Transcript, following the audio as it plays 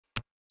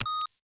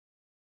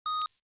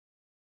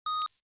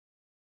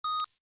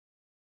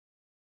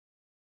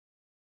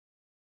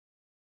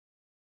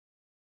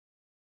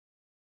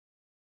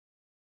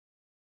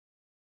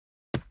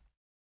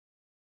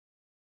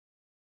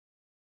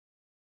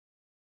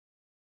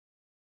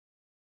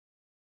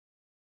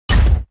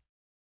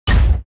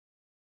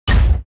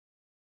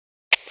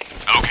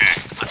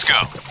let's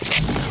go.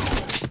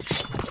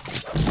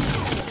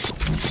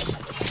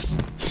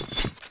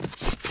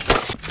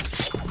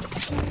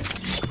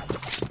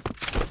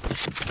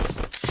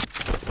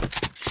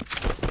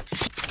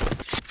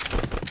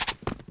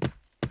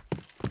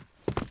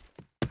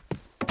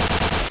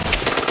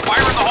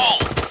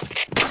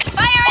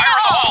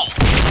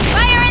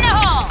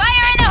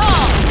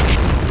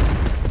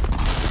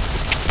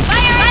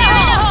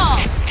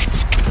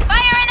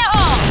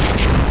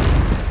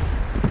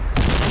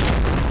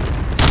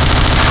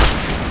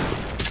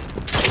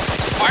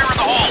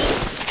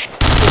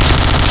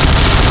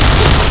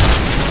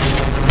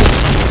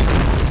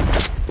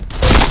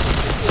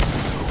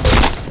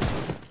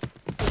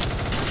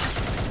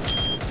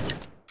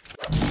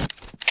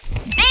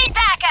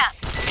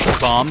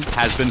 Bomb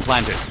has been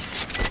planted.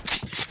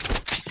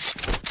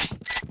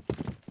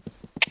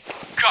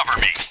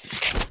 Cover me.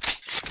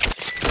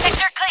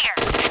 Sector clear.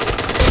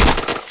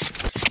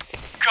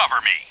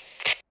 Cover me.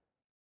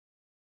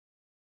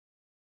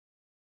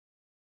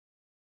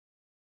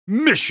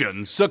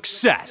 Mission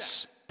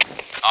success.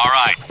 All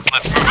right,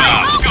 let's move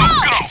out. Go,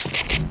 go.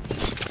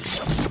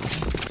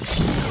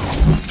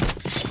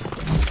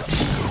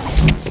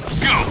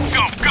 Go,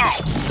 go, go.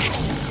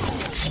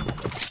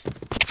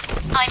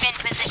 I'm in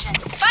position.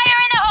 Fire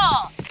in the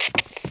hole!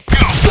 Go.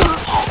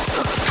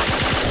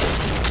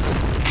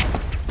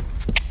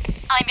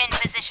 I'm in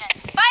position.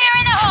 Fire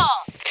in the hole!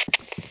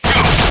 Go.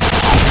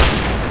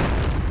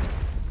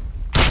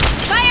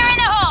 Fire in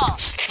the hole!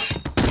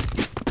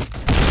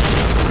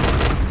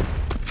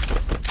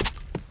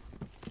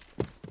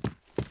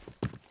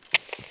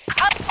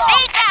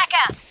 Need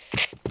backup!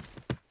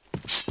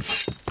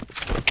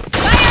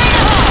 Fire in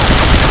the hole!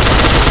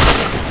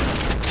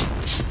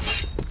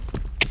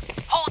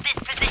 Hold this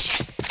position.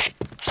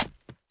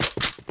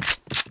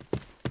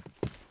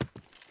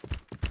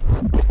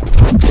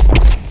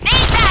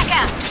 Need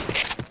backup!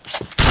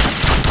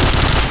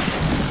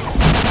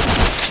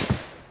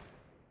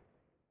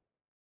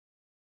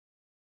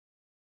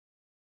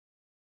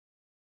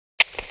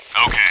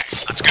 Okay,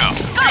 let's go.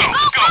 Go,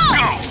 go, go,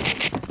 go.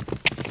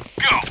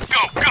 Go,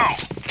 go, go.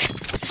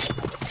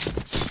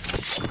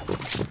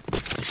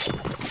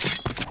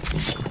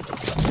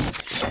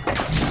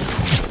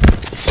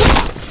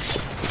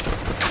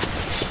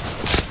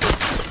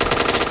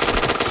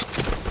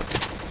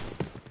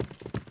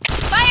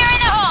 Fire in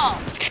the hole!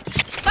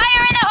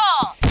 Fire in the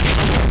hole!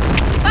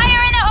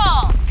 Fire in the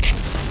hole!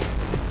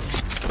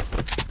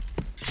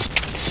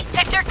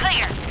 Sector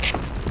clear.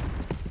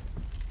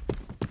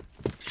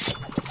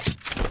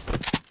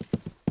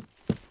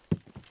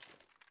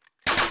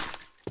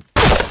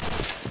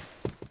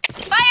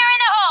 Fire in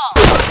the hole!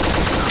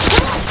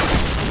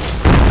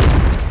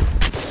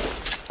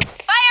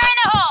 Fire in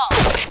the hole!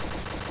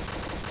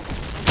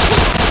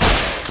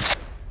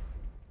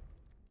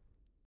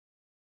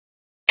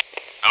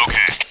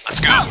 Okay, let's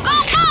go. Go, go,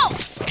 go!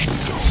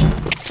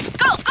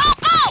 Go, go,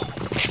 go!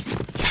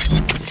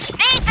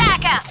 Need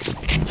backup!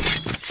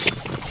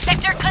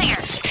 Sector clear.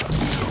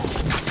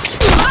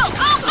 Go,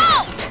 go, go!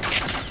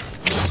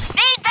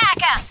 Need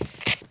backup!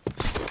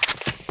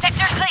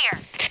 Sector clear.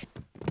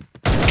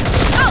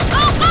 Go,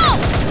 go, go!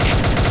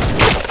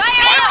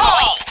 Fire in the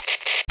hole!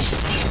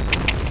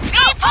 B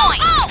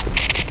point!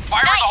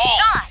 Fire in the hole. Nice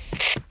shot!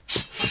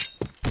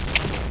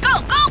 Go,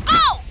 go,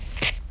 go!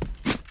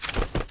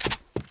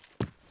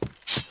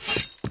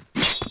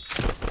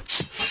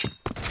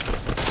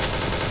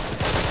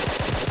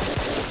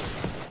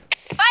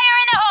 Fire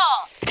in the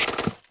hole!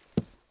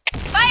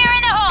 Fire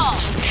in the hole!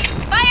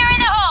 Fire in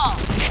the hole!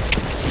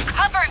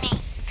 Cover me!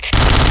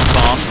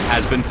 Bomb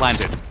has been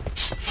planted.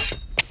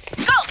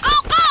 Go, go,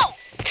 go!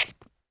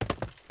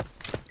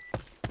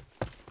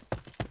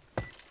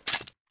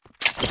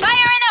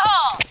 Fire in the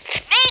hole!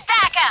 Need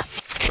backup!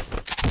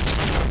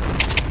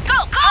 Go,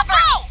 go,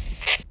 go!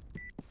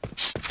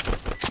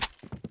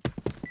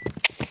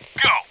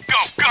 Go, go,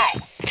 go.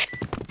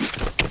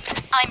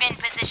 I'm in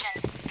position.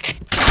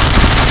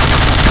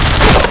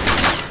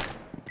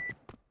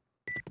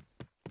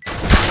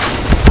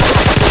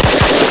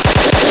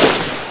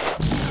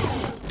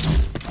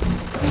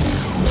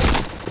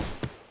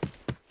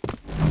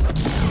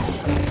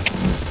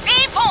 B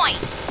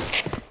point!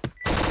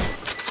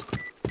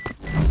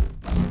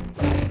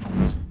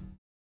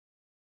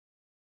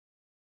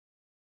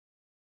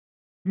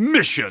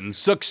 Mission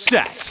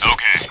success.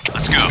 Okay,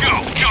 let's go.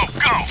 Go, go,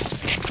 go.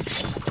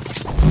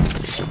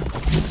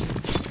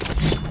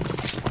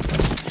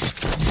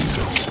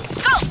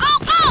 Go, go,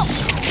 go!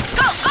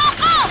 Go, go,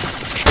 go!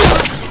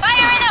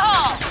 Fire in the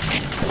hole!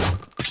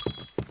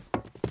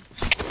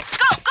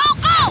 Go, go,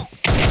 go!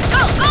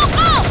 Go, go,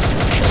 go!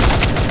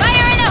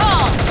 Fire in the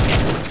hole!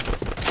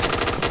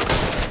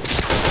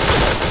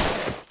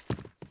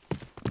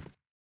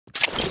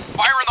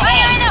 Fire in the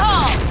Fire hole. in the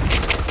hole!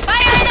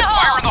 Fire in the hole!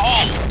 Fire in the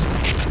hole.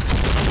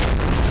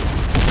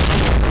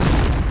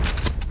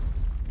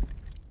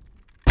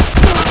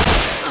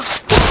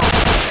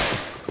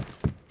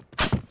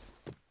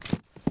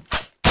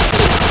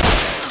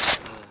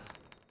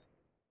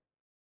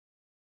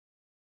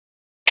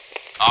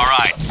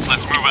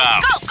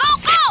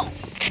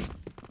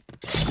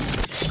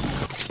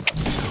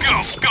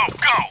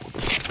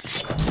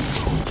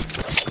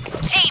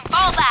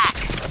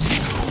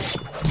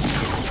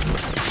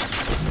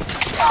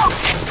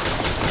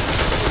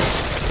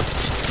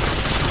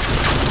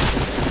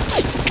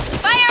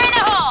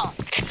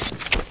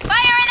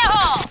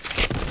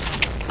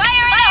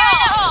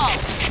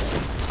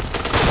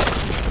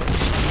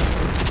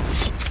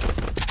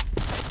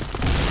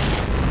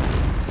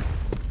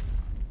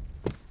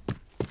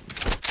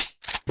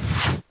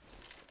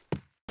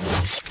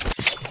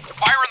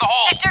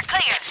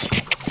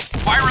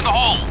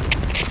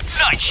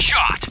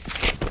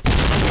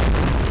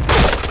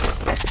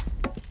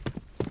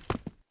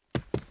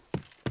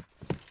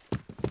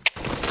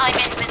 I'm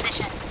in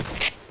position.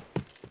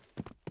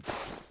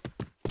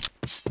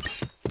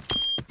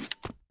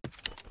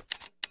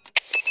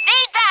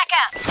 Need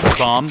backup!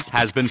 Bomb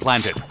has been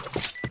planted.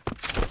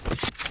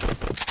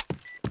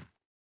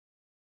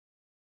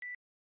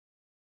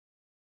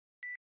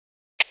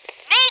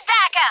 Need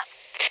backup!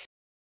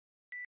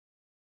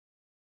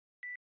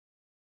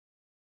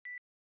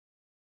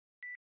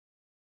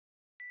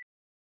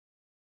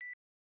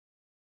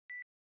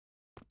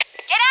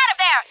 Get out of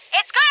there!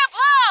 It's gonna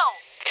blow!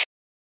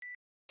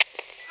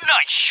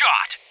 Nice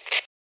shot.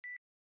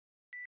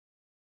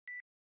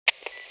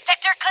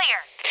 Sector clear.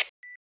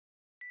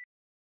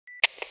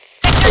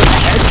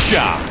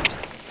 Headshot.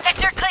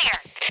 Sector clear.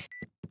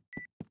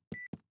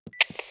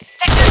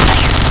 Sector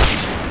clear.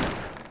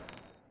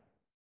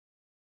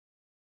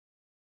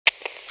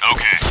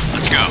 Okay,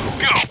 let's go.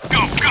 Go,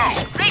 go, go.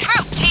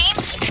 Regroup, team.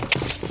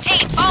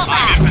 Team, fall I'm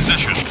back. in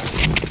position.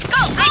 Go,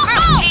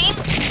 regroup, team.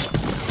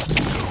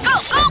 Go,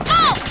 go,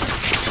 go!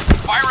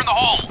 Fire in the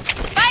hole.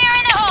 Fire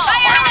in the hole!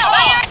 Fire in the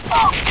hole!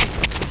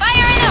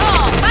 Fire in the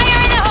hole! Fire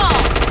in the hole!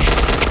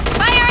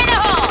 Fire in the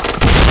hole!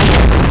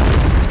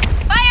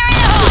 Fire in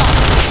the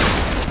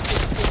hole!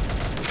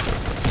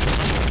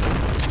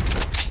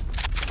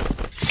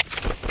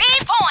 B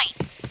point!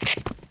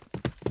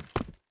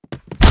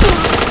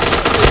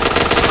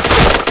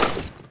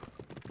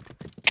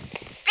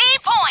 B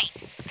point!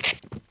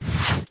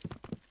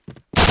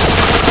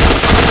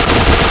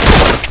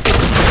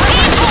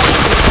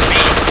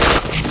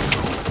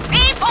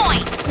 B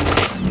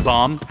point!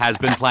 Bomb has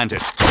been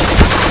planted.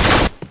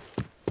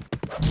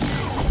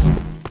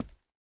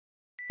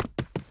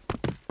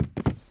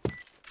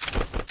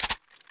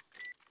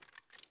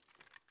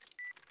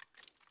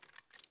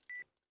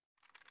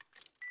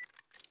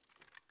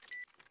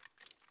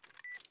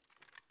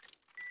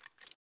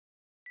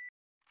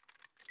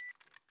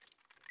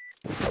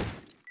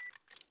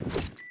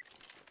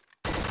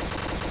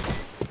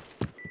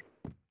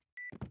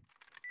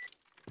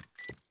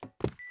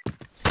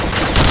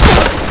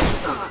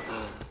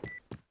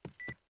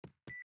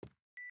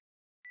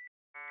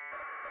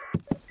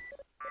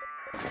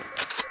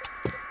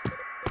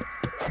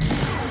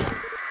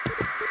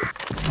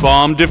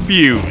 Bomb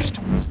defused.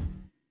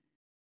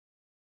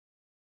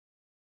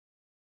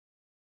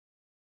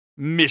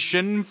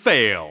 Mission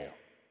fail.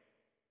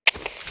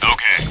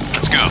 Okay,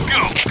 let's go. Go, go,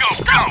 Go,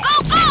 go. go,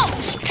 go!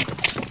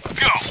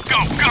 Go, go,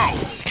 go.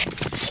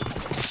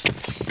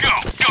 Go,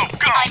 go,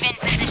 go. I'm in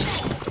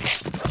position.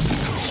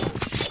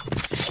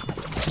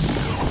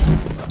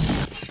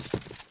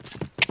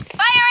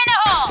 Fire in the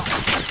hole!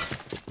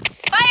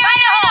 Fire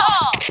in the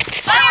hole!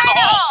 Fire in the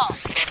hole!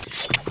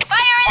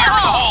 Fire in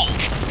the hole!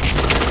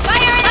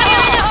 Fire in the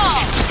hole! Fire in the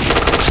hole!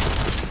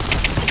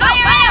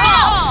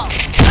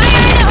 Fire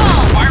in the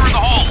hole! Fire in the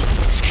hole.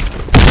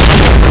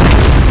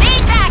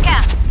 Need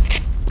backup!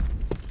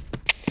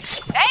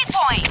 A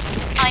point!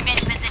 I'm in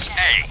position.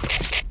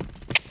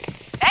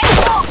 Hey,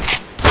 A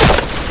point!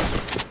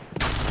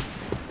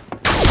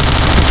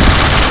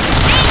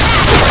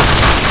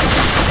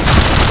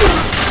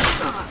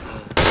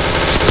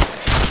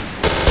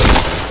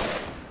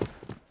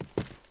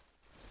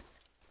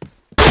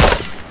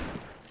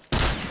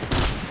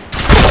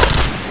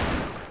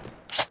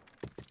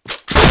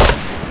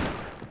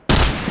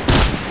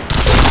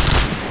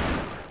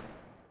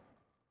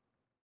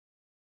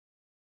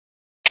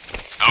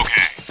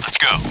 okay, let's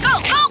go.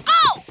 Go, go,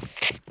 go!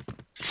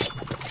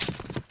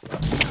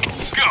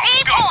 Go,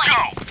 B go, point.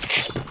 go.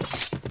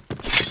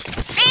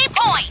 B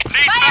point!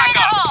 Need Fire in the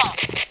backup. hole!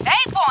 A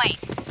point!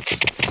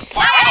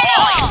 Fire in the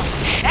hole.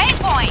 A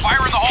point!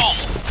 Fire in the hole.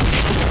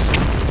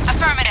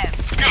 Affirmative.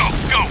 Go,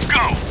 go,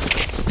 go.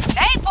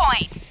 A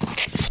point!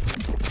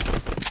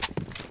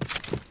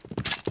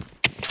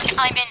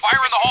 I'm in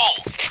Fire in the hole.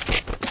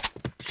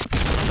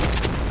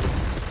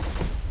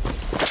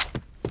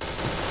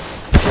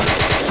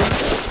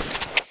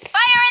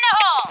 Fire in the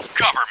hole!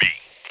 Cover me.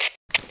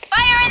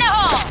 Fire in the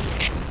hole!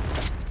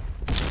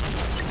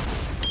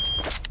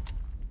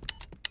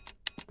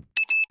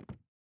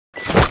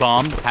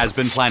 Bomb has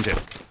been planted.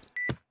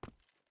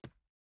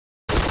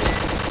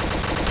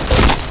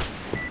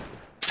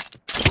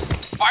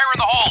 Fire in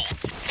the hole.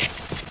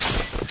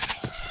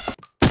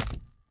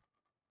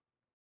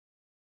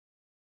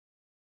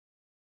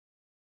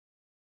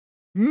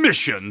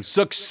 Mission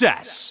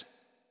success.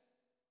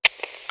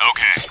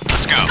 Okay,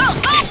 let's go. Go,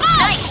 go, go!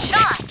 Nice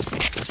shot!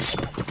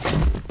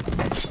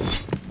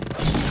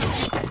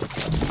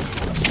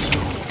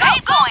 Go,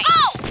 go,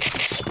 go!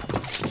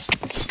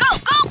 Go,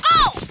 go, go!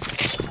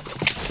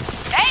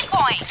 A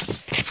point!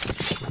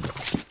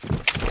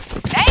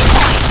 A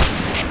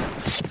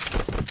point!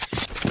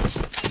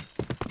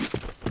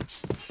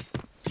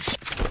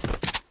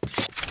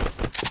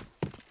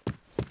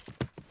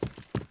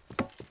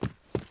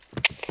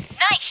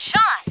 Nice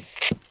shot!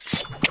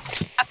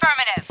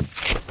 Affirmative.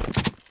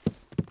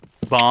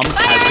 Bomb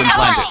Fire has in been the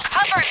planted. hole!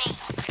 Cover me!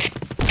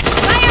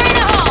 Fire in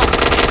the hole!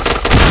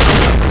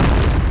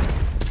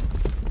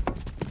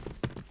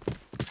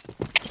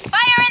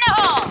 Fire in the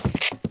hole!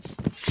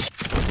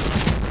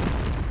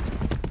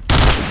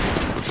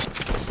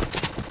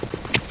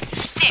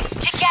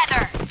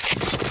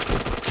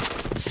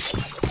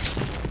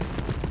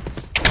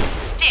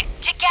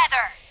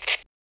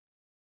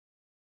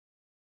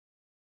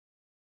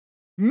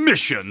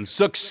 Mission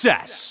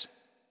success.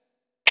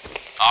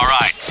 All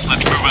right, let's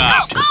move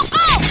out. Go, go,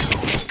 go!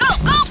 Go,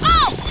 go, go!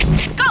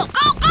 Go,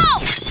 go, go!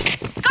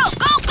 Go,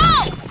 go, go!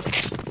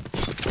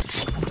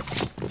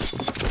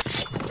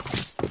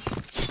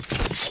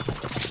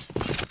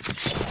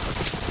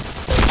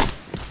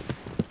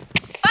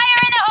 Fire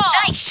in the hole!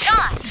 Nice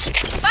shot!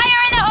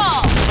 Fire in the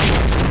hole!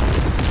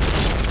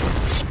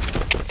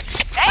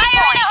 Fire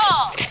in the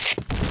hole!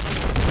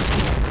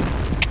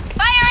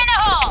 Fire in the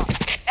hole!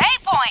 8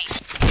 points!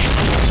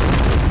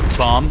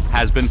 Bomb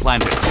has been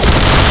planted.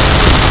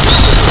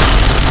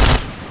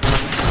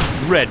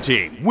 Red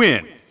team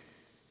win.